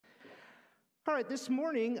All right, this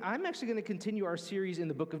morning, I'm actually going to continue our series in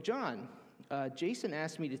the book of John. Jason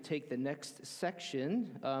asked me to take the next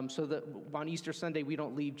section so that on Easter Sunday, we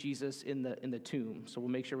don't leave Jesus in the tomb. So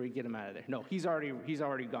we'll make sure we get him out of there. No, he's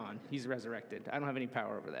already gone. He's resurrected. I don't have any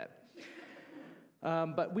power over that.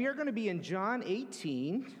 But we are going to be in John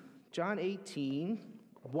 18,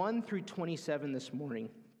 1 through 27 this morning.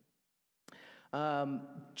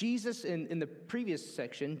 Jesus, in the previous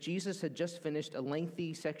section, Jesus had just finished a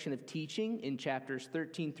lengthy section of teaching in chapters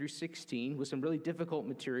 13 through 16 with some really difficult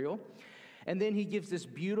material. And then he gives this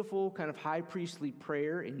beautiful kind of high priestly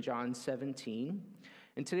prayer in John 17.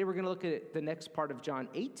 And today we're going to look at the next part of John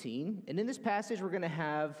 18. And in this passage, we're going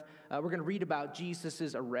to read about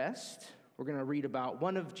Jesus' arrest. We're going to read about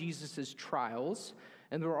one of Jesus' trials.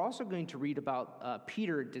 And we're also going to read about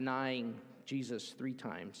Peter denying Jesus 3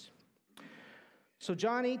 times. So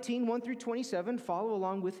John 18, 1 through 27, follow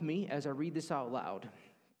along with me as I read this out loud.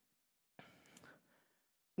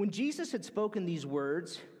 When Jesus had spoken these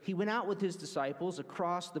words, he went out with his disciples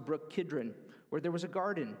across the brook Kidron, where there was a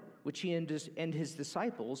garden, which he and his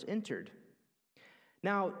disciples entered.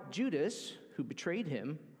 Now Judas, who betrayed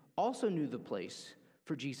him, also knew the place,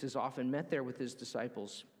 for Jesus often met there with his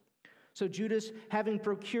disciples. So Judas, having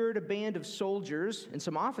procured a band of soldiers and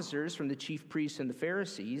some officers from the chief priests and the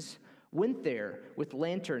Pharisees, went there with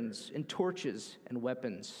lanterns and torches and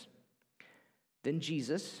weapons. Then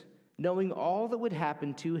Jesus, knowing all that would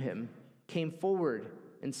happen to him, came forward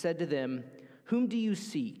and said to them, "Whom do you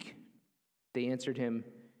seek?" They answered him,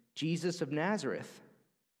 "Jesus of Nazareth."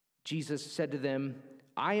 Jesus said to them,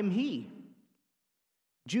 "I am he."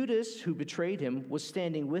 Judas, who betrayed him, was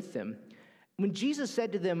standing with them. When Jesus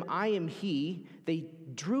said to them, "I am he," they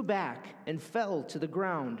drew back and fell to the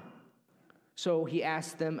ground. So he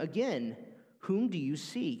asked them again, "Whom do you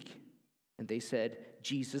seek?" And they said,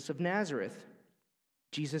 "Jesus of Nazareth."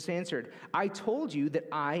 Jesus answered, "I told you that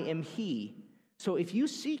I am he. So if you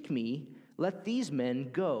seek me, let these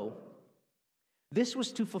men go." This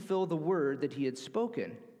was to fulfill the word that he had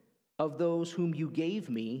spoken. "Of those whom you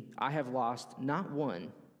gave me, I have lost not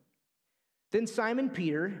one." Then Simon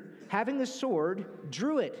Peter, having a sword,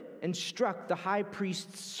 drew it and struck the high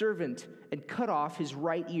priest's servant and cut off his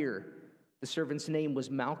right ear. The servant's name was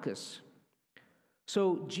Malchus.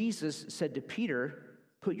 So Jesus said to Peter,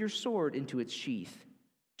 "Put your sword into its sheath.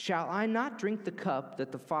 Shall I not drink the cup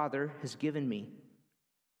that the Father has given me?"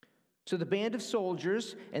 So the band of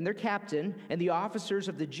soldiers and their captain and the officers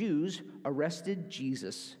of the Jews arrested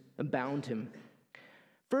Jesus and bound him.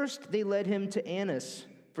 First they led him to Annas,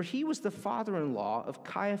 for he was the father-in-law of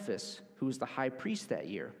Caiaphas, who was the high priest that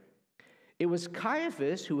year. It was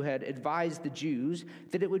Caiaphas who had advised the Jews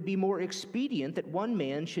that it would be more expedient that one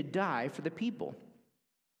man should die for the people.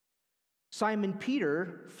 Simon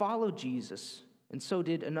Peter followed Jesus, and so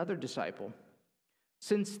did another disciple.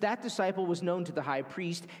 Since that disciple was known to the high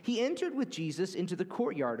priest, he entered with Jesus into the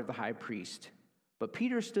courtyard of the high priest. But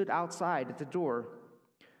Peter stood outside at the door.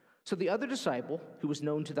 So the other disciple, who was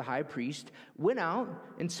known to the high priest, went out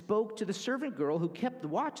and spoke to the servant girl who kept the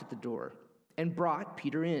watch at the door, and brought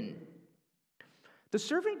Peter in. The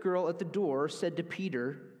servant girl at the door said to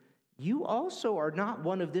Peter, "You also are not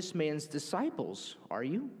one of this man's disciples, are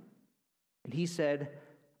you?" And he said,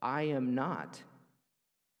 "I am not."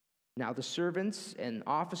 Now the servants and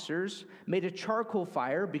officers made a charcoal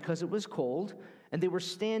fire because it was cold, and they were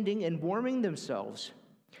standing and warming themselves.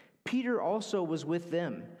 Peter also was with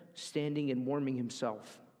them, standing and warming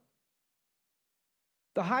himself.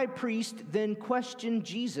 The high priest then questioned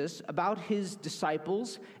Jesus about his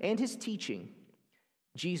disciples and his teaching.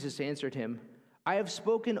 Jesus answered him, "I have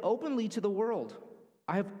spoken openly to the world.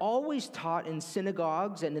 I have always taught in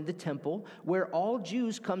synagogues and in the temple, where all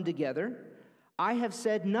Jews come together. I have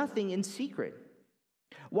said nothing in secret.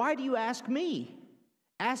 Why do you ask me?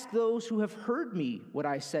 Ask those who have heard me what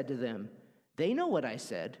I said to them. They know what I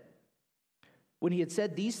said." When he had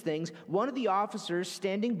said these things, one of the officers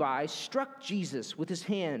standing by struck Jesus with his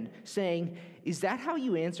hand, saying, "Is that how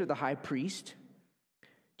you answer the high priest?"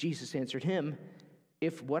 Jesus answered him,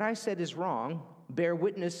 "If what I said is wrong, bear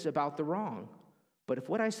witness about the wrong. But if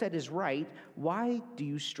what I said is right, why do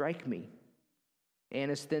you strike me?"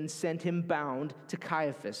 Annas then sent him bound to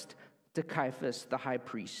Caiaphas, the high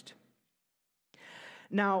priest.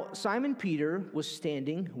 Now Simon Peter was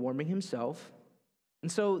standing, warming himself.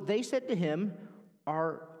 And so they said to him,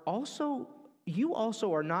 "You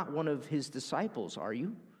also are not one of his disciples, are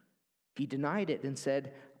you?" He denied it and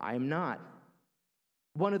said, "I am not."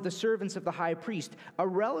 One of the servants of the high priest, a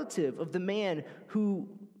relative of the man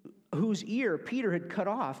whose ear Peter had cut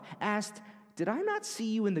off, asked, "Did I not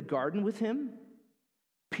see you in the garden with him?"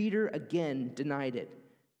 Peter again denied it,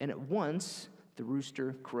 and at once the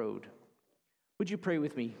rooster crowed. Would you pray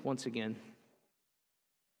with me once again?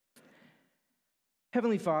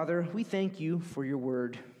 Heavenly Father, we thank you for your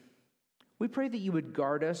word. We pray that you would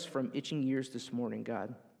guard us from itching ears this morning,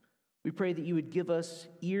 God. We pray that you would give us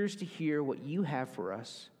ears to hear what you have for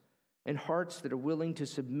us and hearts that are willing to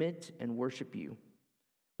submit and worship you.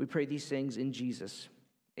 We pray these things in Jesus.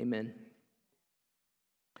 Amen.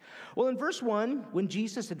 Well, in verse 1, when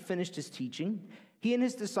Jesus had finished his teaching, he and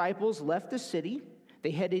his disciples left the city.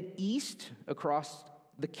 They headed east across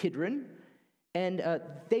the Kidron, and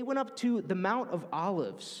they went up to the Mount of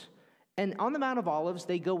Olives. And on the Mount of Olives,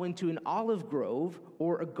 they go into an olive grove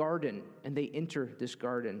or a garden, and they enter this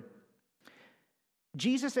garden.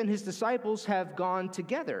 Jesus and his disciples have gone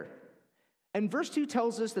together. And verse 2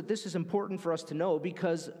 tells us that this is important for us to know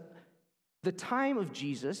because the time of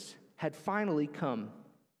Jesus had finally come.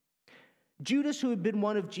 Judas, who had been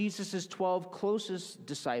one of Jesus' 12 closest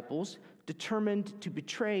disciples, determined to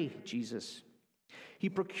betray Jesus. He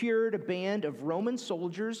procured a band of Roman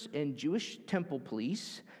soldiers and Jewish temple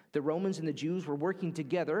police. The Romans and the Jews were working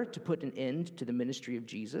together to put an end to the ministry of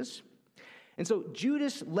Jesus. And so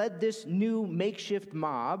Judas led this new makeshift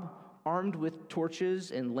mob, armed with torches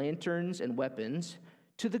and lanterns and weapons,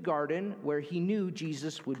 to the garden where he knew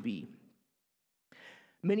Jesus would be.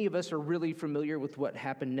 Many of us are really familiar with what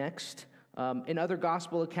happened next. In other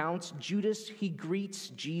gospel accounts, Judas, he greets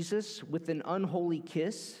Jesus with an unholy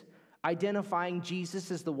kiss, identifying Jesus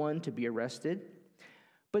as the one to be arrested.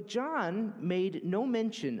 But John made no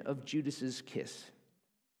mention of Judas's kiss.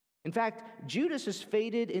 In fact, Judas has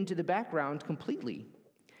faded into the background completely.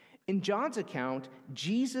 In John's account,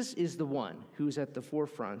 Jesus is the one who is at the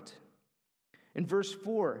forefront. In verse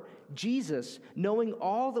 4, Jesus, knowing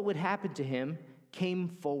all that would happen to him, came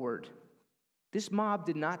forward. This mob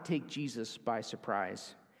did not take Jesus by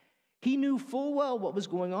surprise. He knew full well what was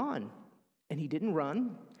going on, and he didn't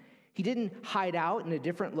run. He didn't hide out in a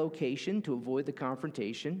different location to avoid the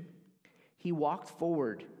confrontation. He walked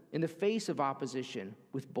forward in the face of opposition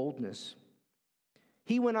with boldness.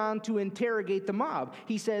 He went on to interrogate the mob.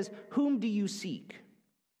 He says, "Whom do you seek?"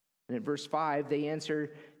 And in verse 5, they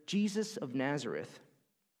answer, "Jesus of Nazareth."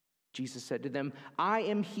 Jesus said to them, "I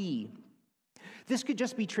am he." This could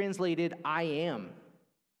just be translated, "I am."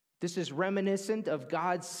 This is reminiscent of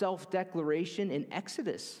God's self-declaration in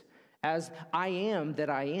Exodus as "I am that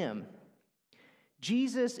I am."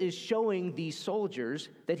 Jesus is showing these soldiers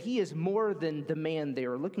that he is more than the man they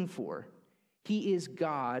are looking for. He is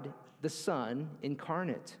God, the Son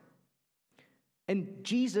incarnate. And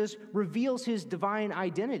Jesus reveals his divine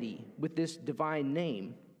identity with this divine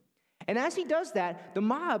name. And as he does that, the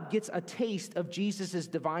mob gets a taste of Jesus'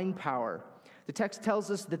 divine power. The text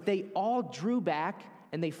tells us that they all drew back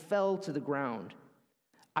and they fell to the ground.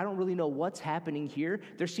 I don't really know what's happening here.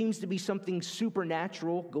 There seems to be something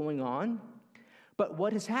supernatural going on. But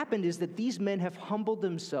what has happened is that these men have humbled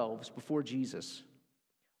themselves before Jesus.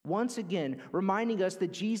 Once again, reminding us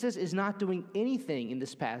that Jesus is not doing anything in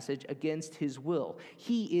this passage against his will.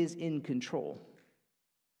 He is in control.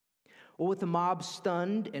 Well, with the mob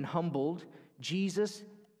stunned and humbled, Jesus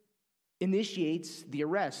initiates the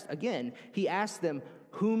arrest. Again, he asks them,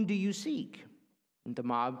 "Whom do you seek?" And the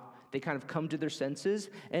mob, they kind of come to their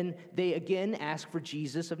senses, and they again ask for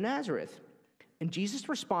Jesus of Nazareth. And Jesus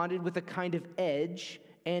responded with a kind of edge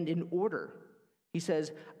and in order. He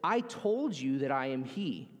says, "I told you that I am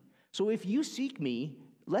he. So if you seek me,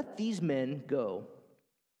 let these men go."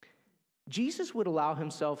 Jesus would allow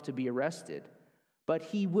himself to be arrested, but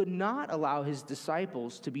he would not allow his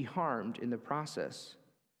disciples to be harmed in the process.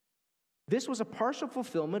 This was a partial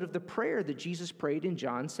fulfillment of the prayer that Jesus prayed in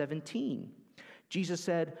John 17. Jesus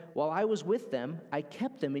said, "While I was with them, I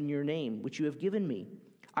kept them in your name, which you have given me.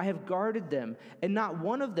 I have guarded them, and not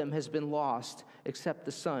one of them has been lost except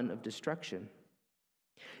the son of destruction."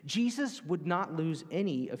 Jesus would not lose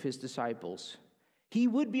any of his disciples. He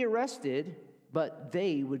would be arrested, but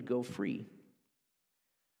they would go free.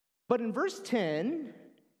 But in verse 10,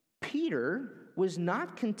 Peter was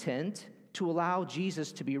not content to allow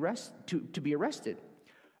Jesus to be arrested.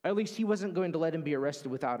 At least he wasn't going to let him be arrested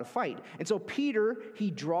without a fight. And so Peter, he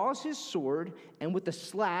draws his sword, and with a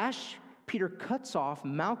slash, Peter cuts off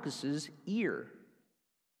Malchus's ear.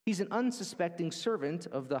 He's an unsuspecting servant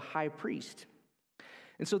of the high priest.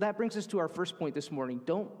 And so that brings us to our first point this morning.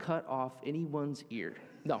 Don't cut off anyone's ear.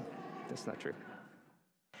 No, that's not true.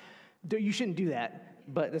 You shouldn't do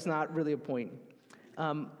that, but that's not really a point.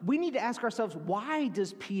 We need to ask ourselves, why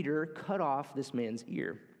does Peter cut off this man's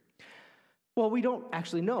ear? Well, we don't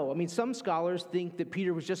actually know. I mean, some scholars think that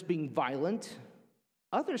Peter was just being violent.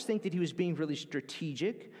 Others think that he was being really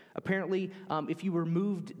strategic. Apparently, if you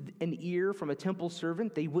removed an ear from a temple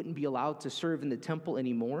servant, they wouldn't be allowed to serve in the temple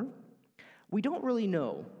anymore. We don't really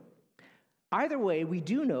know. Either way, we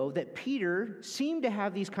do know that Peter seemed to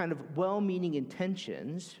have these kind of well-meaning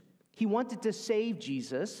intentions. He wanted to save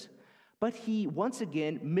Jesus, but he once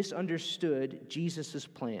again misunderstood Jesus'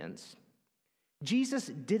 plans. Jesus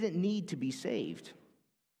didn't need to be saved.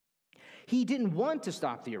 He didn't want to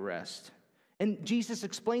stop the arrest. And Jesus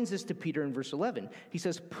explains this to Peter in verse 11. He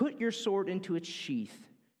says, "Put your sword into its sheath.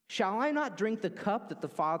 Shall I not drink the cup that the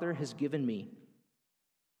Father has given me?"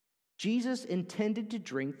 Jesus intended to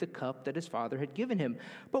drink the cup that his Father had given him.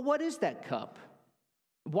 But what is that cup?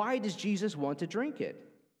 Why does Jesus want to drink it?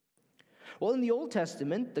 Well, in the Old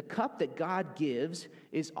Testament, the cup that God gives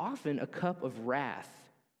is often a cup of wrath,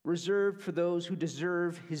 reserved for those who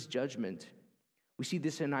deserve his judgment. We see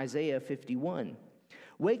this in Isaiah 51.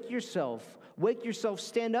 Wake yourself,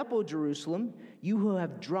 stand up, O Jerusalem, you who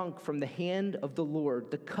have drunk from the hand of the Lord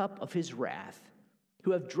the cup of his wrath,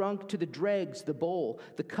 who have drunk to the dregs the bowl,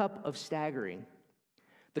 the cup of staggering,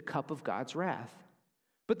 the cup of God's wrath.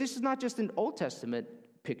 But this is not just an Old Testament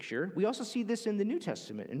picture. We also see this in the New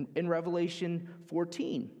Testament, in Revelation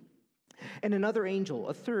 14. And another angel,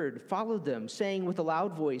 a third, followed them, saying with a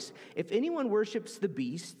loud voice, "If anyone worships the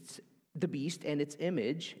beast and its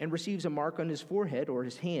image, and receives a mark on his forehead or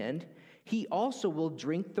his hand, he also will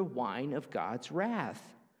drink the wine of God's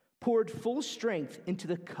wrath, poured full strength into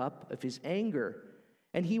the cup of his anger.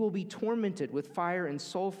 And he will be tormented with fire and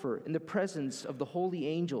sulfur in the presence of the holy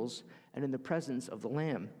angels and in the presence of the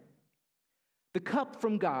Lamb." The cup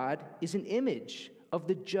from God is an image of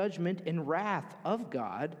the judgment and wrath of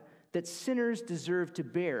God that sinners deserve to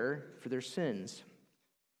bear for their sins.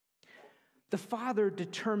 The Father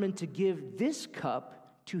determined to give this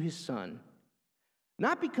cup to his Son,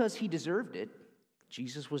 not because he deserved it.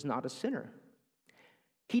 Jesus was not a sinner.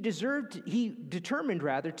 He determined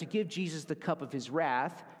rather to give Jesus the cup of his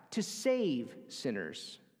wrath to save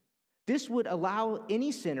sinners. This would allow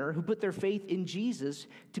any sinner who put their faith in Jesus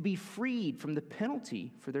to be freed from the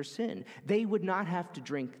penalty for their sin. They would not have to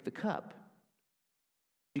drink the cup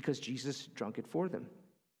because Jesus drank it for them.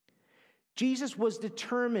 Jesus was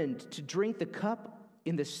determined to drink the cup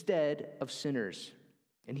in the stead of sinners,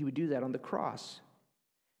 and he would do that on the cross.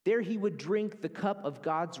 There he would drink the cup of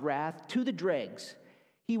God's wrath to the dregs.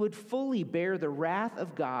 He would fully bear the wrath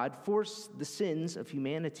of God for the sins of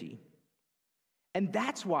humanity. And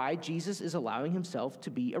that's why Jesus is allowing himself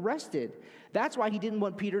to be arrested. That's why he didn't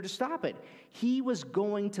want Peter to stop it. He was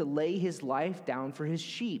going to lay his life down for his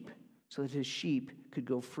sheep so that his sheep could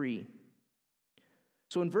go free.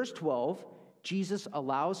 So in verse 12, Jesus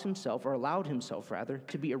allowed himself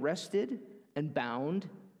to be arrested and bound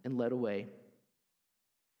and led away.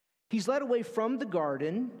 He's led away from the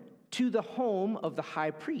garden to the home of the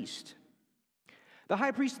high priest. The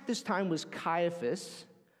high priest at this time was Caiaphas.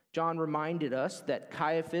 John reminded us that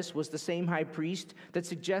Caiaphas was the same high priest that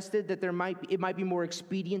suggested that it might be more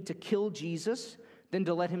expedient to kill Jesus than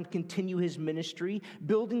to let him continue his ministry,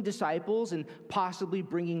 building disciples and possibly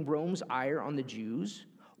bringing Rome's ire on the Jews.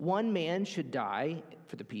 One man should die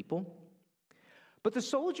for the people. But the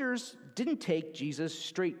soldiers didn't take Jesus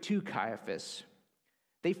straight to Caiaphas.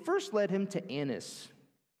 They first led him to Annas.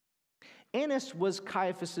 Annas was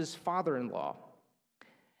Caiaphas' father-in-law.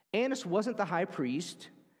 Annas wasn't the high priest.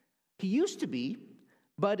 He used to be,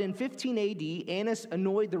 but in 15 AD, Annas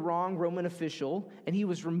annoyed the wrong Roman official, and he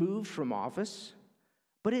was removed from office.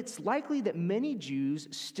 But it's likely that many Jews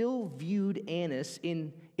still viewed Annas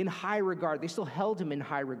in high regard. They still held him in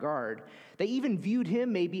high regard. They even viewed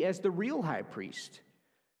him maybe as the real high priest.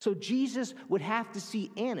 So Jesus would have to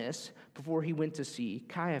see Annas before he went to see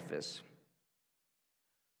Caiaphas.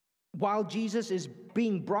 While Jesus is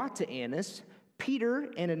being brought to Annas,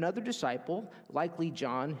 Peter and another disciple, likely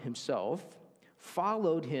John himself,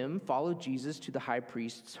 followed Jesus to the high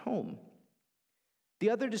priest's home. The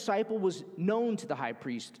other disciple was known to the high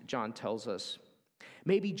priest, John tells us.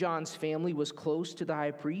 Maybe John's family was close to the high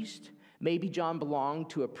priest. Maybe John belonged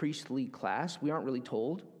to a priestly class. We aren't really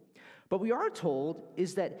told. But we are told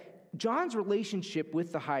is that John's relationship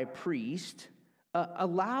with the high priest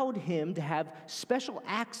allowed him to have special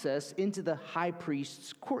access into the high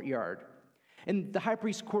priest's courtyard. And the high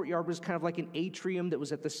priest's courtyard was kind of like an atrium that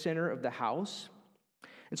was at the center of the house.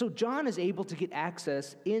 And so John is able to get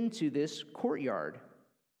access into this courtyard.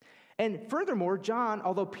 And furthermore, John,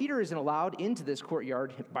 although Peter isn't allowed into this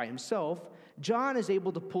courtyard by himself, John is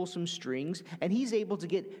able to pull some strings, and he's able to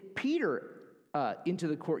get Peter into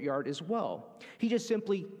the courtyard as well. He just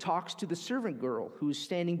simply talks to the servant girl who is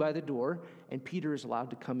standing by the door, and Peter is allowed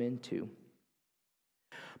to come in too.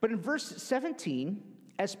 But in verse 17,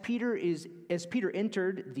 as Peter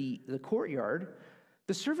entered the courtyard,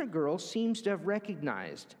 the servant girl seems to have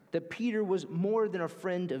recognized that Peter was more than a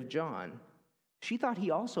friend of John. She thought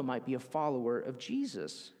he also might be a follower of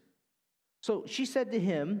Jesus. So she said to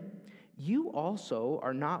him, "You also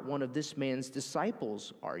are not one of this man's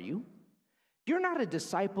disciples, are you? You're not a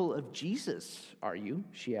disciple of Jesus, are you?"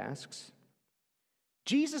 she asks.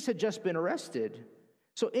 Jesus had just been arrested,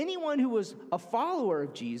 so anyone who was a follower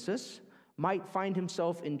of Jesus might find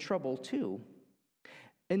himself in trouble too.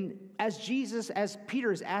 And as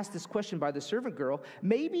Peter is asked this question by the servant girl,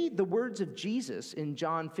 maybe the words of Jesus in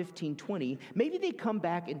John 15:20, maybe they come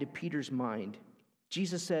back into Peter's mind.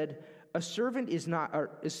 Jesus said, a servant is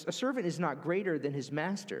not greater than his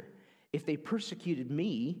master. If they persecuted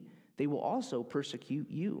me, they will also persecute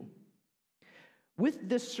you. With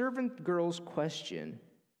this servant girl's question,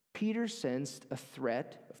 Peter sensed a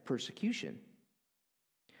threat of persecution.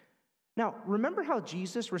 Now, remember how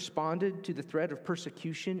Jesus responded to the threat of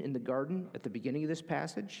persecution in the garden at the beginning of this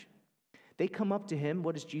passage? They come up to him.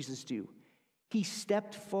 What does Jesus do? He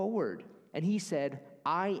stepped forward and he said,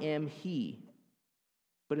 "I am he."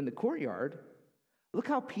 But in the courtyard, look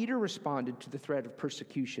how Peter responded to the threat of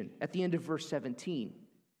persecution at the end of verse 17.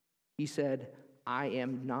 He said, "I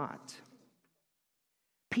am not."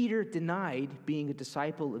 Peter denied being a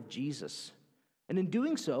disciple of Jesus, and in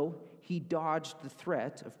doing so, he dodged the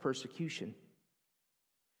threat of persecution.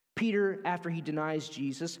 Peter, after he denies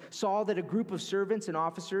Jesus, saw that a group of servants and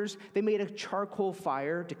officers, they made a charcoal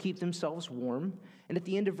fire to keep themselves warm. And at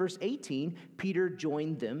the end of verse 18, Peter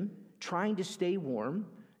joined them, trying to stay warm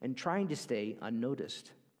and trying to stay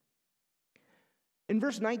unnoticed. In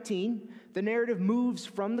verse 19, the narrative moves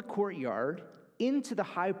from the courtyard into the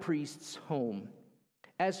high priest's home.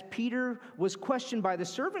 As Peter was questioned by the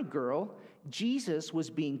servant girl, Jesus was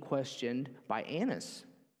being questioned by Annas.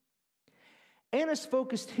 Annas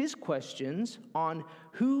focused his questions on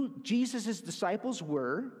who Jesus' disciples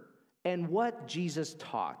were and what Jesus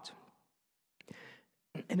taught.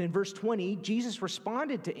 And in verse 20, Jesus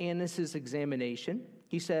responded to Annas' examination.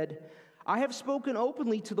 He said, "I have spoken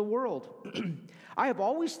openly to the world. I have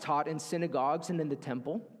always taught in synagogues and in the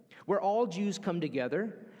temple, where all Jews come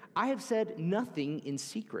together. I have said nothing in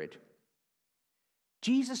secret."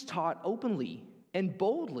 Jesus taught openly and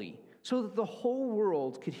boldly so that the whole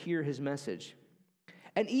world could hear his message.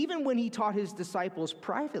 And even when he taught his disciples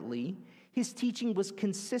privately, his teaching was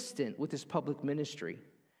consistent with his public ministry.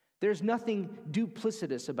 There's nothing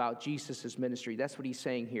duplicitous about Jesus' ministry. That's what he's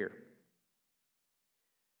saying here.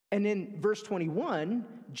 And in verse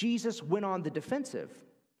 21, Jesus went on the defensive.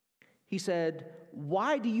 He said,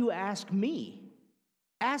 "Why do you ask me?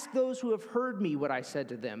 Ask those who have heard me what I said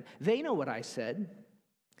to them. They know what I said."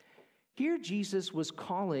 Here Jesus was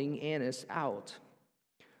calling Annas out.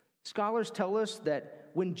 Scholars tell us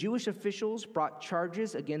that when Jewish officials brought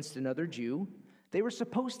charges against another Jew, they were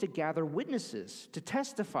supposed to gather witnesses to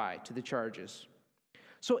testify to the charges.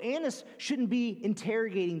 So Annas shouldn't be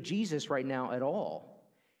interrogating Jesus right now at all.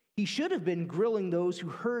 He should have been grilling those who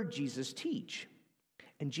heard Jesus teach.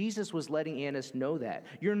 And Jesus was letting Annas know that.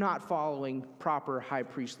 You're not following proper high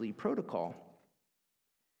priestly protocol.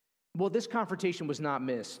 Well, this confrontation was not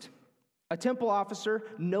missed. A temple officer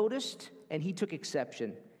noticed and he took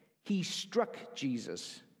exception. He struck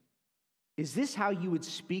Jesus. "Is this how you would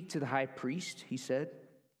speak to the high priest?" he said.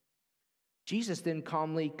 Jesus then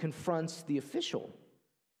calmly confronts the official.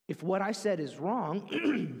 "If what I said is wrong,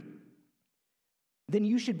 then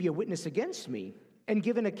you should be a witness against me and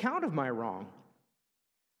give an account of my wrong.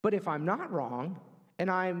 But if I'm not wrong, and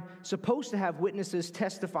I'm supposed to have witnesses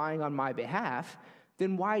testifying on my behalf,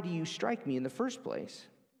 then why do you strike me in the first place?"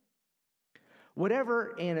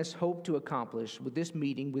 Whatever Annas hoped to accomplish with this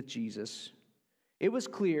meeting with Jesus, it was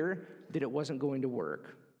clear that it wasn't going to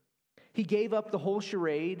work. He gave up the whole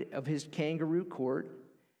charade of his kangaroo court.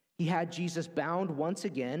 He had Jesus bound once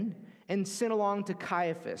again and sent along to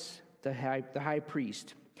Caiaphas, the high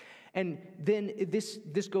priest. And then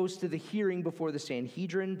this goes to the hearing before the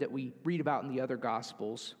Sanhedrin that we read about in the other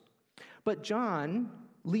Gospels. But John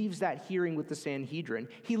leaves that hearing with the Sanhedrin.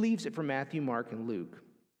 He leaves it for Matthew, Mark, and Luke.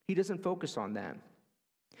 He doesn't focus on that.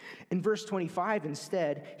 In verse 25,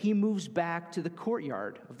 instead, he moves back to the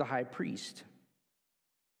courtyard of the high priest.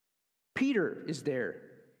 Peter is there.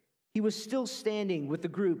 He was still standing with the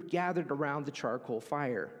group gathered around the charcoal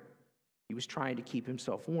fire. He was trying to keep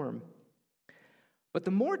himself warm. But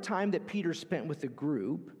the more time that Peter spent with the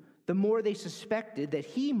group, the more they suspected that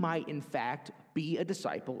he might, in fact, be a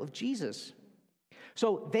disciple of Jesus.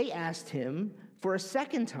 So they asked him for a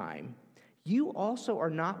second time, "You also are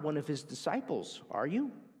not one of his disciples, are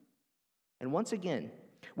you?" And once again,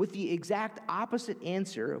 With the exact opposite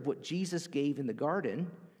answer of what Jesus gave in the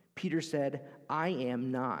garden, Peter said, "I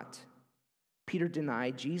am not." Peter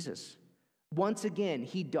denied Jesus. Once again,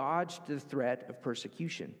 he dodged the threat of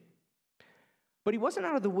persecution. But he wasn't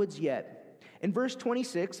out of the woods yet. In verse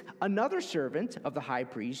 26, another servant of the high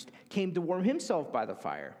priest came to warm himself by the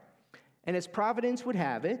fire. And as providence would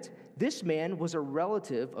have it, this man was a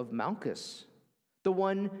relative of Malchus,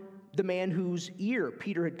 the man whose ear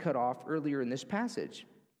Peter had cut off earlier in this passage.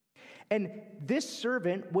 And this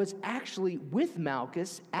servant was actually with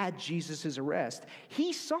Malchus at Jesus' arrest.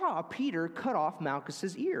 He saw Peter cut off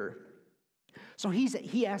Malchus's ear. So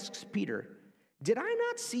he asks Peter, "Did I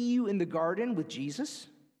not see you in the garden with Jesus?"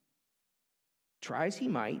 Try as he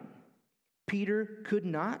might, Peter could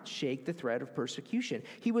not shake the threat of persecution.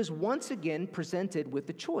 He was once again presented with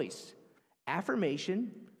the choice: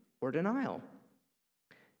 affirmation or denial.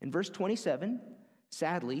 In verse 27,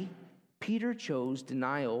 sadly, Peter chose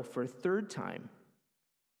denial for a third time.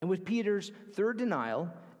 And with Peter's third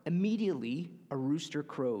denial, immediately a rooster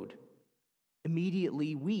crowed.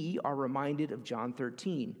 Immediately we are reminded of John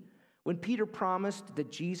 13. When Peter promised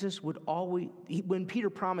Jesus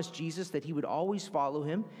that he would always follow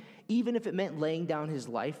him, even if it meant laying down his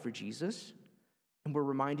life for Jesus. And we're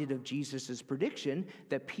reminded of Jesus' prediction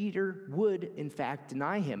that Peter would, in fact,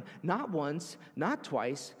 deny him, not once, not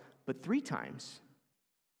twice, but 3 times.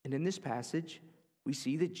 And in this passage, we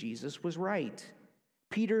see that Jesus was right.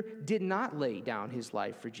 Peter did not lay down his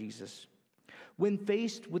life for Jesus. When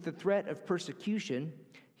faced with the threat of persecution,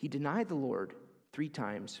 he denied the Lord 3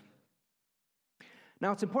 times.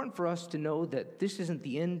 Now, it's important for us to know that this isn't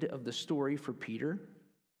the end of the story for Peter.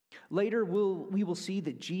 Later, we will see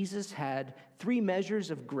that Jesus had 3 measures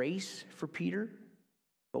of grace for Peter,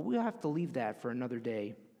 but we'll have to leave that for another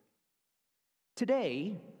day.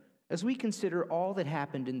 Today, as we consider all that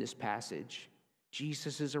happened in this passage,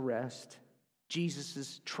 Jesus' arrest,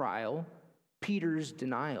 Jesus' trial, Peter's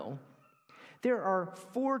denial, there are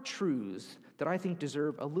 4 truths that I think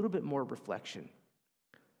deserve a little bit more reflection.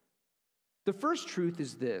 The first truth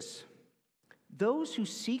is this: those who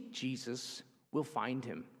seek Jesus will find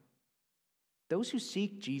him. Those who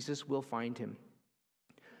seek Jesus will find him.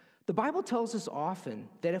 The Bible tells us often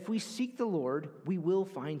that if we seek the Lord, we will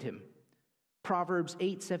find him. Proverbs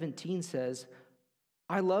 8:17 says,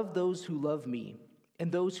 "I love those who love me,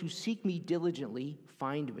 and those who seek me diligently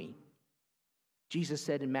find me." Jesus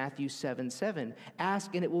said in Matthew 7:7,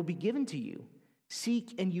 "Ask and it will be given to you.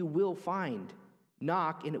 Seek and you will find.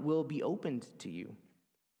 Knock and it will be opened to you."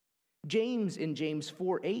 James in James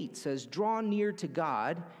 4:8 says, "Draw near to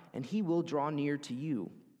God and he will draw near to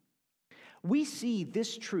you." We see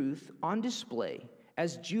this truth on display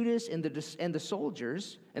as Judas and the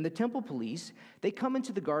soldiers and the temple police, they come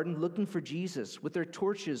into the garden looking for Jesus with their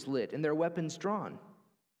torches lit and their weapons drawn.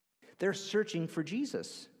 They're searching for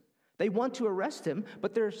Jesus. They want to arrest him,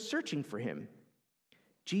 but they're searching for him.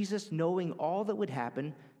 Jesus, knowing all that would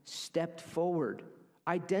happen, stepped forward,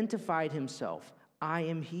 identified himself. "I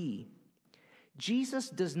am he." Jesus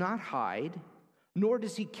does not hide, nor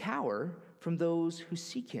does he cower from those who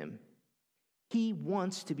seek him. He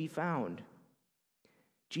wants to be found.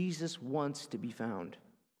 Jesus wants to be found.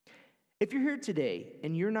 If you're here today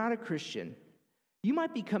and you're not a Christian, you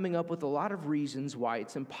might be coming up with a lot of reasons why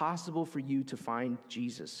it's impossible for you to find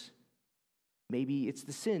Jesus. Maybe it's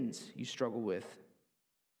the sins you struggle with.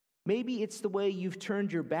 Maybe it's the way you've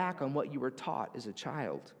turned your back on what you were taught as a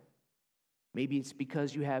child. Maybe it's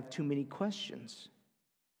because you have too many questions.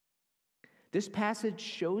 This passage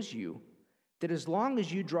shows you that as long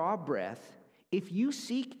as you draw a breath, if you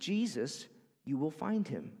seek Jesus, you will find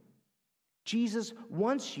him. Jesus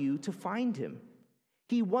wants you to find him.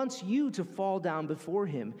 He wants you to fall down before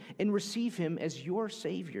him and receive him as your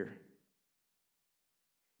Savior.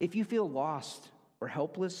 If you feel lost or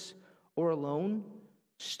helpless or alone,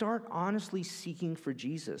 start honestly seeking for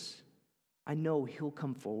Jesus. I know he'll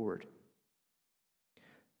come forward.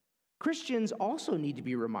 Christians also need to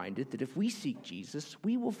be reminded that if we seek Jesus,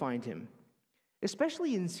 we will find him,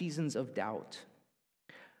 especially in seasons of doubt.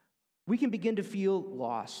 We can begin to feel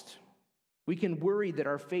lost. We can worry that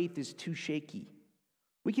our faith is too shaky.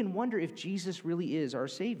 We can wonder if Jesus really is our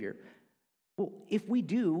Savior. Well, if we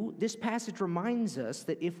do, this passage reminds us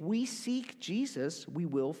that if we seek Jesus, we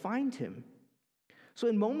will find him. So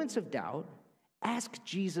in moments of doubt, ask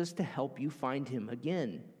Jesus to help you find him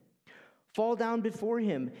again. Fall down before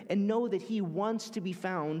him and know that he wants to be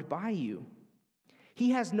found by you.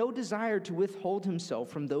 He has no desire to withhold himself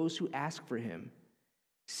from those who ask for him.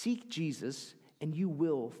 Seek Jesus and you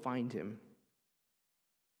will find him.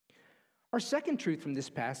 Our second truth from this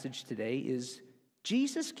passage today is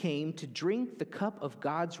Jesus came to drink the cup of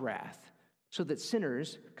God's wrath so that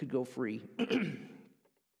sinners could go free.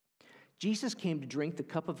 Jesus came to drink the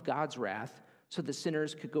cup of God's wrath so that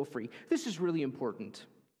sinners could go free. This is really important.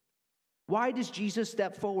 Why does Jesus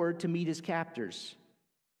step forward to meet his captors?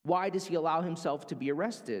 Why does he allow himself to be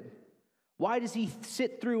arrested? Why does he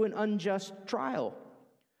sit through an unjust trial?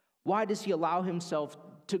 Why does he go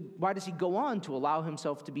on to allow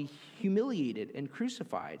himself to be humiliated and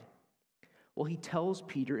crucified? Well, he tells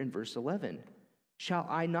Peter in verse 11, "Shall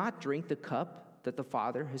I not drink the cup that the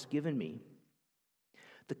Father has given me?"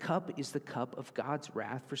 The cup is the cup of God's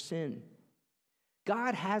wrath for sin.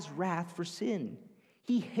 God has wrath for sin.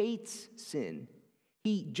 He hates sin.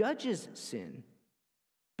 He judges sin.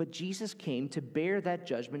 But Jesus came to bear that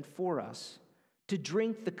judgment for us, to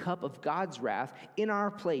drink the cup of God's wrath in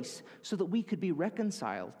our place so that we could be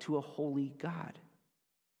reconciled to a holy God.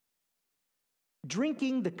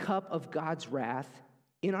 Drinking the cup of God's wrath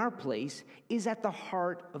in our place is at the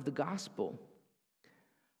heart of the gospel.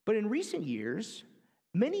 But in recent years,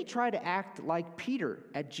 many try to act like Peter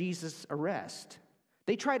at Jesus' arrest.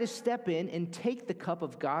 They try to step in and take the cup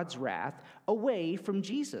of God's wrath away from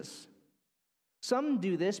Jesus. Some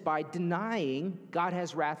do this by denying God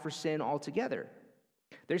has wrath for sin altogether.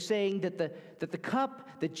 They're saying that the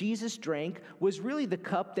cup that Jesus drank was really the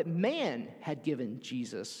cup that man had given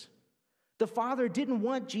Jesus. The Father didn't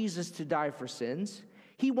want Jesus to die for sins.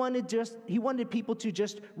 He wanted people to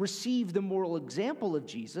just receive the moral example of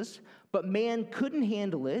Jesus, but man couldn't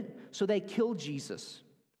handle it, so they killed Jesus.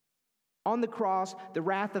 On the cross, the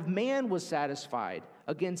wrath of man was satisfied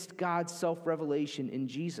against God's self-revelation in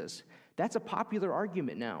Jesus. That's a popular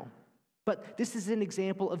argument now. But this is an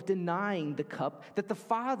example of denying the cup that the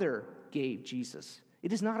Father gave Jesus.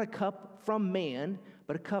 It is not a cup from man,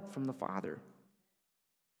 but a cup from the Father.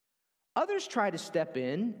 Others try to step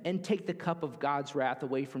in and take the cup of God's wrath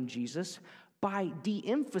away from Jesus by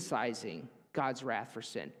de-emphasizing God's wrath for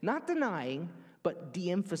sin. Not denying, but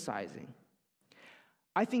de-emphasizing.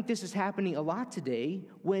 I think this is happening a lot today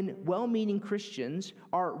when well-meaning Christians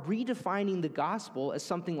are redefining the gospel as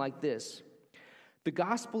something like this. The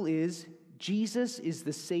gospel is Jesus is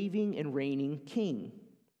the saving and reigning king.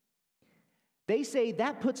 They say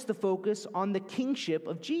that puts the focus on the kingship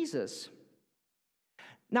of Jesus.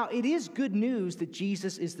 Now, it is good news that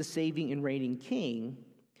Jesus is the saving and reigning king,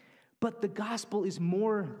 but the gospel is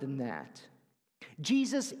more than that.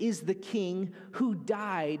 Jesus is the king who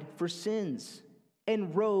died for sins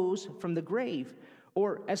and rose from the grave.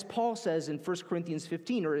 Or as Paul says in 1 Corinthians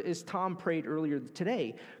 15, or as Tom prayed earlier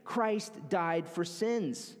today, Christ died for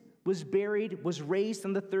sins, was buried, was raised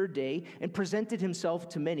on the third day, and presented himself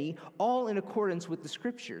to many, all in accordance with the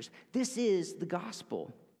Scriptures. This is the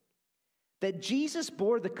gospel. That Jesus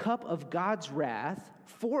bore the cup of God's wrath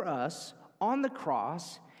for us on the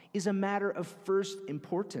cross is a matter of first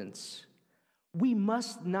importance. We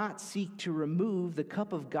must not seek to remove the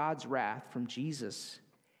cup of God's wrath from Jesus.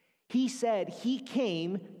 He said he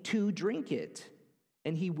came to drink it,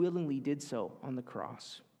 and he willingly did so on the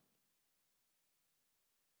cross.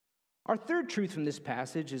 Our third truth from this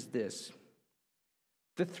passage is this: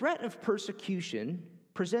 the threat of persecution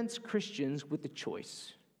presents Christians with a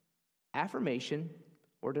choice: affirmation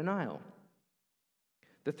or denial.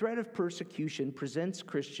 The threat of persecution presents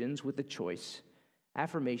Christians with a choice: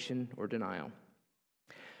 affirmation or denial.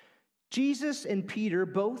 Jesus and Peter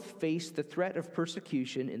both faced the threat of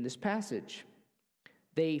persecution in this passage.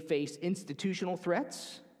 They faced institutional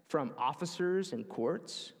threats from officers and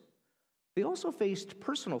courts. They also faced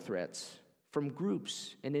personal threats from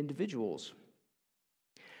groups and individuals.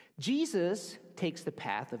 Jesus takes the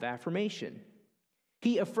path of affirmation.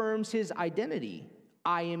 He affirms his identity.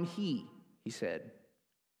 I am he said.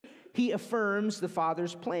 He affirms the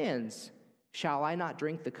Father's plans. Shall I not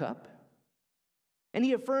drink the cup? And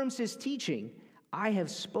he affirms his teaching. I have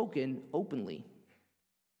spoken openly.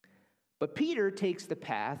 But Peter takes the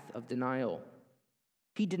path of denial.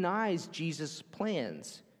 He denies Jesus'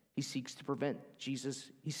 plans. He seeks to prevent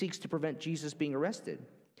Jesus being arrested.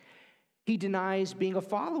 He denies being a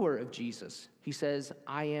follower of Jesus. He says,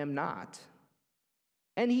 I am not.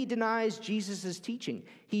 And he denies Jesus' teaching.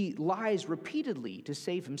 He lies repeatedly to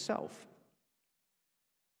save himself.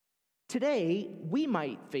 Today, we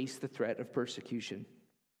might face the threat of persecution.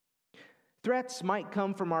 Threats might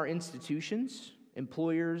come from our institutions,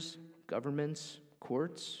 employers, governments,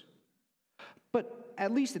 courts. But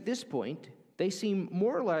at least at this point, they seem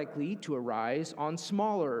more likely to arise on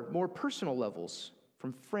smaller, more personal levels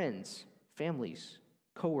from friends, families,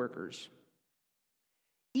 coworkers.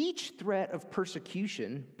 Each threat of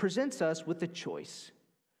persecution presents us with a choice: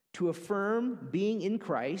 to affirm being in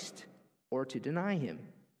Christ or to deny him.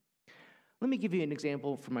 Let me give you an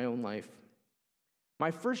example from my own life. My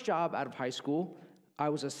first job out of high school, I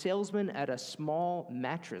was a salesman at a small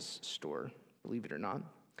mattress store, believe it or not.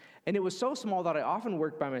 And it was so small that I often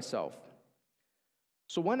worked by myself.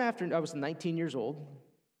 So one afternoon, I was 19 years old.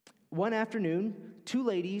 One afternoon, two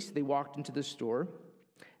ladies, they walked into the store,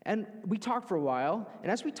 and we talked for a while.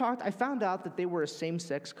 And as we talked, I found out that they were a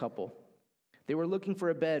same-sex couple. They were looking for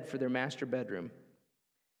a bed for their master bedroom.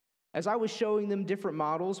 As I was showing them different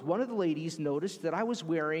models, one of the ladies noticed that I was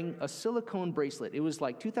wearing a silicone bracelet. It was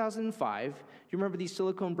like 2005. Do you remember these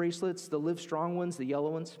silicone bracelets, the Live Strong ones, the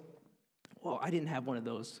yellow ones? Well, I didn't have one of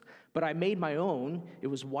those, but I made my own. It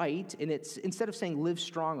was white, and it's instead of saying Live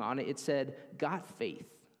Strong on it, it said, Got Faith,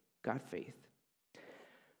 got faith.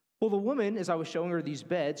 Well, the woman, as I was showing her these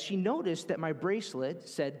beds, she noticed that my bracelet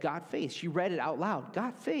said, Got Faith. She read it out loud,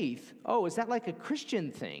 Got Faith. Oh, is that like a Christian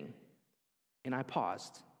thing? And I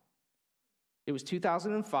paused. It was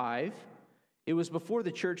 2005. It was before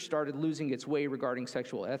the church started losing its way regarding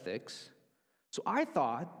sexual ethics. So I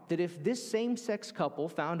thought that if this same-sex couple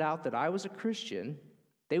found out that I was a Christian,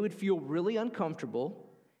 they would feel really uncomfortable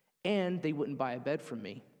and they wouldn't buy a bed from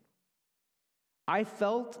me. I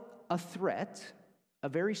felt a threat, a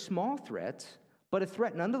very small threat, but a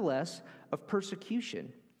threat nonetheless of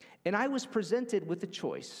persecution. And I was presented with a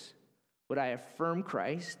choice. Would I affirm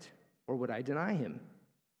Christ or would I deny him?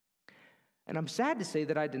 And I'm sad to say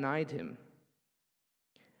that I denied him.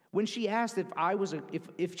 When she asked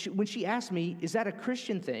when she asked me, is that a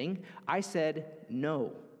Christian thing? I said,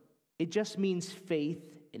 no. It just means faith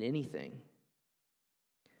in anything.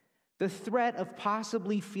 The threat of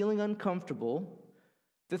possibly feeling uncomfortable,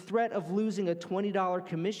 the threat of losing a $20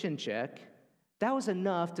 commission check, that was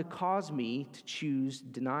enough to cause me to choose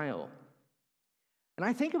denial. And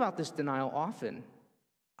I think about this denial often.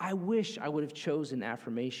 I wish I would have chosen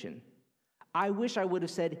affirmation. I wish I would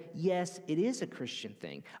have said, yes, it is a Christian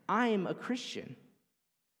thing. I am a Christian.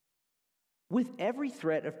 With every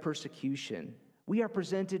threat of persecution, we are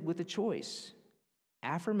presented with a choice,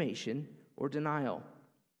 affirmation or denial.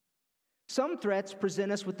 Some threats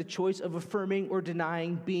present us with the choice of affirming or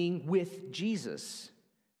denying being with Jesus.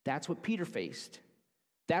 That's what Peter faced.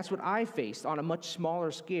 That's what I faced on a much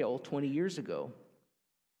smaller scale 20 years ago.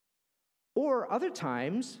 Or other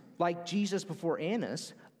times, like Jesus before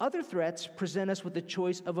Annas, other threats present us with the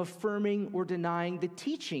choice of affirming or denying the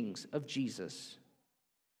teachings of Jesus.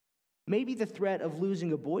 Maybe the threat of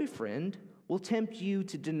losing a boyfriend will tempt you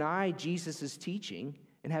to deny Jesus' teaching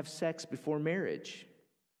and have sex before marriage.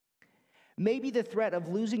 Maybe the threat of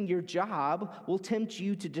losing your job will tempt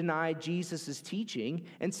you to deny Jesus' teaching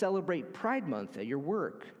and celebrate Pride Month at your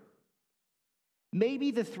work. Maybe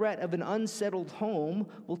the threat of an unsettled home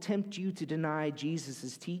will tempt you to deny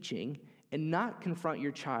Jesus' teaching and not confront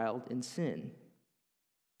your child in sin.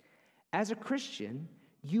 As a Christian,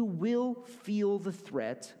 you will feel the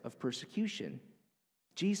threat of persecution.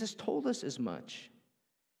 Jesus told us as much.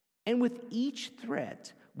 And with each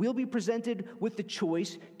threat, we'll be presented with the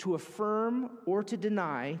choice to affirm or to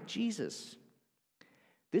deny Jesus.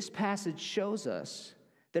 This passage shows us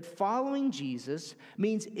that following Jesus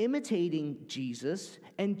means imitating Jesus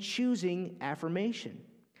and choosing affirmation.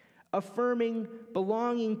 Affirming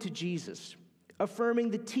belonging to Jesus, affirming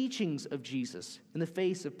the teachings of Jesus in the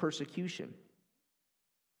face of persecution.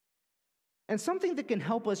 And something that can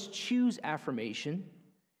help us choose affirmation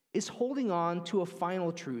is holding on to a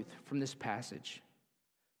final truth from this passage.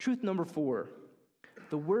 Truth number 4,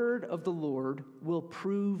 the word of the Lord will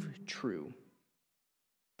prove true.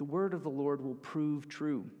 The word of the Lord will prove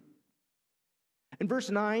true. In verse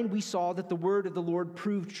 9, we saw that the word of the Lord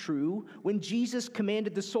proved true when Jesus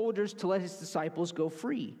commanded the soldiers to let his disciples go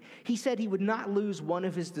free. He said he would not lose one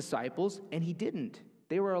of his disciples, and he didn't.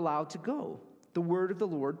 They were allowed to go. The word of the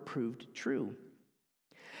Lord proved true.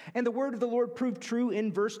 And the word of the Lord proved true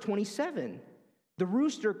in verse 27. The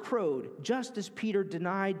rooster crowed just as Peter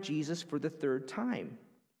denied Jesus for the third time.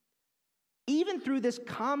 Even through this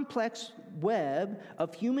complex web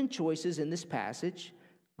of human choices in this passage,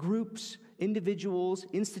 groups, individuals,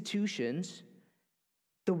 institutions,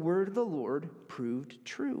 the word of the Lord proved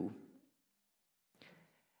true.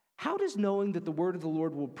 How does knowing that the word of the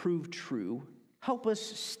Lord will prove true help us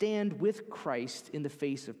stand with Christ in the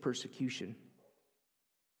face of persecution?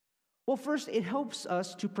 Well, first, it helps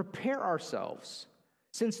us to prepare ourselves,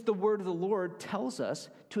 since the word of the Lord tells us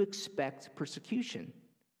to expect persecution.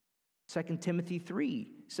 2 Timothy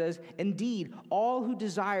 3 says, indeed, all who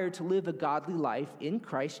desire to live a godly life in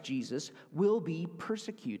Christ Jesus will be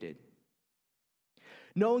persecuted.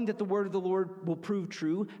 Knowing that the word of the Lord will prove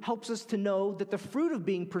true helps us to know that the fruit of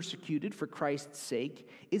being persecuted for Christ's sake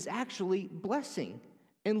is actually blessing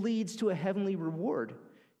and leads to a heavenly reward.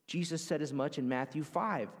 Jesus said as much in Matthew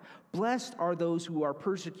 5. Blessed are those who are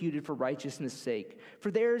persecuted for righteousness' sake,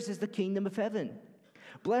 for theirs is the kingdom of heaven.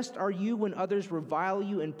 Blessed are you when others revile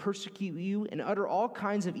you and persecute you and utter all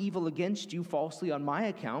kinds of evil against you falsely on my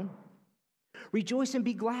account. Rejoice and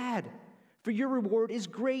be glad, for your reward is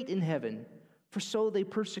great in heaven, for so they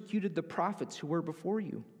persecuted the prophets who were before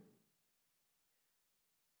you.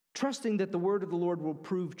 Trusting that the word of the Lord will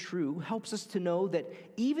prove true helps us to know that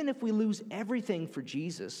even if we lose everything for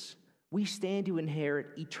Jesus, we stand to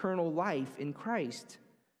inherit eternal life in Christ.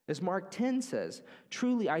 As Mark 10 says,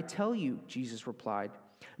 "Truly I tell you," Jesus replied,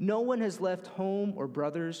 "no one has left home or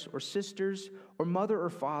brothers or sisters or mother or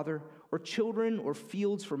father or children or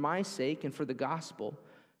fields for my sake and for the gospel.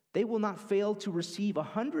 They will not fail to receive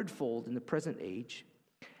 100-fold in the present age,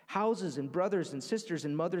 houses and brothers and sisters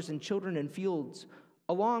and mothers and children and fields,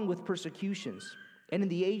 along with persecutions, and in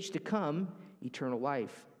the age to come, eternal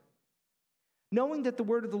life." Knowing that the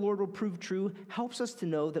word of the Lord will prove true helps us to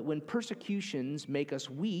know that when persecutions make us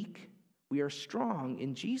weak, we are strong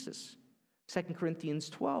in Jesus. 2 Corinthians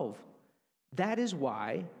 12. That is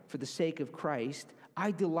why, for the sake of Christ,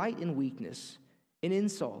 I delight in weakness, in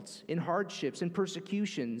insults, in hardships, in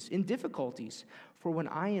persecutions, in difficulties. For when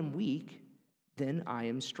I am weak, then I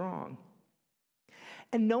am strong.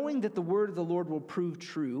 And knowing that the word of the Lord will prove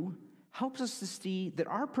true helps us to see that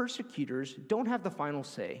our persecutors don't have the final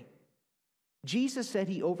say. Jesus said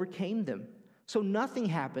he overcame them, so nothing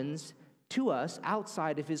happens to us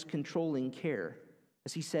outside of his controlling care.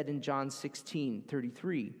 As he said in John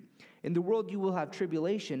 16:33, "In the world you will have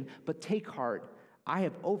tribulation, but take heart, I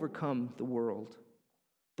have overcome the world."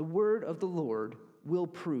 The word of the Lord will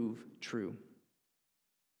prove true.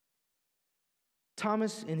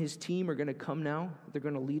 Thomas and his team are going to come now. They're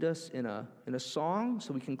going to lead us in a song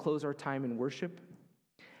so we can close our time in worship.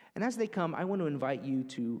 And as they come, I want to invite you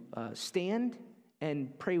to stand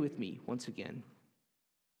and pray with me once again.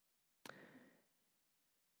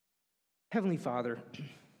 Heavenly Father,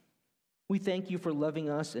 we thank you for loving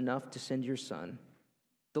us enough to send your Son,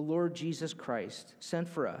 the Lord Jesus Christ, sent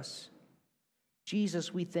for us.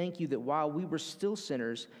 Jesus, we thank you that while we were still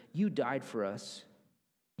sinners, you died for us.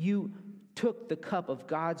 You took the cup of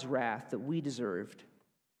God's wrath that we deserved.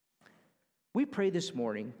 We pray this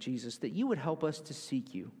morning, Jesus, that you would help us to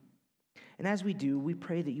seek you. And as we do, we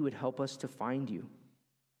pray that you would help us to find you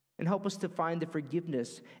and help us to find the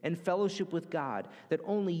forgiveness and fellowship with God that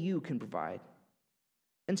only you can provide.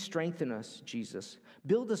 And strengthen us, Jesus.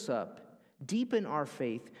 Build us up, deepen our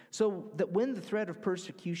faith, so that when the threat of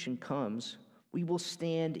persecution comes, we will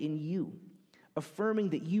stand in you, affirming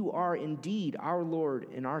that you are indeed our Lord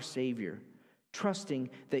and our Savior, trusting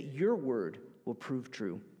that your word will prove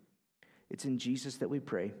true. It's in Jesus that we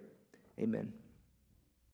pray. Amen.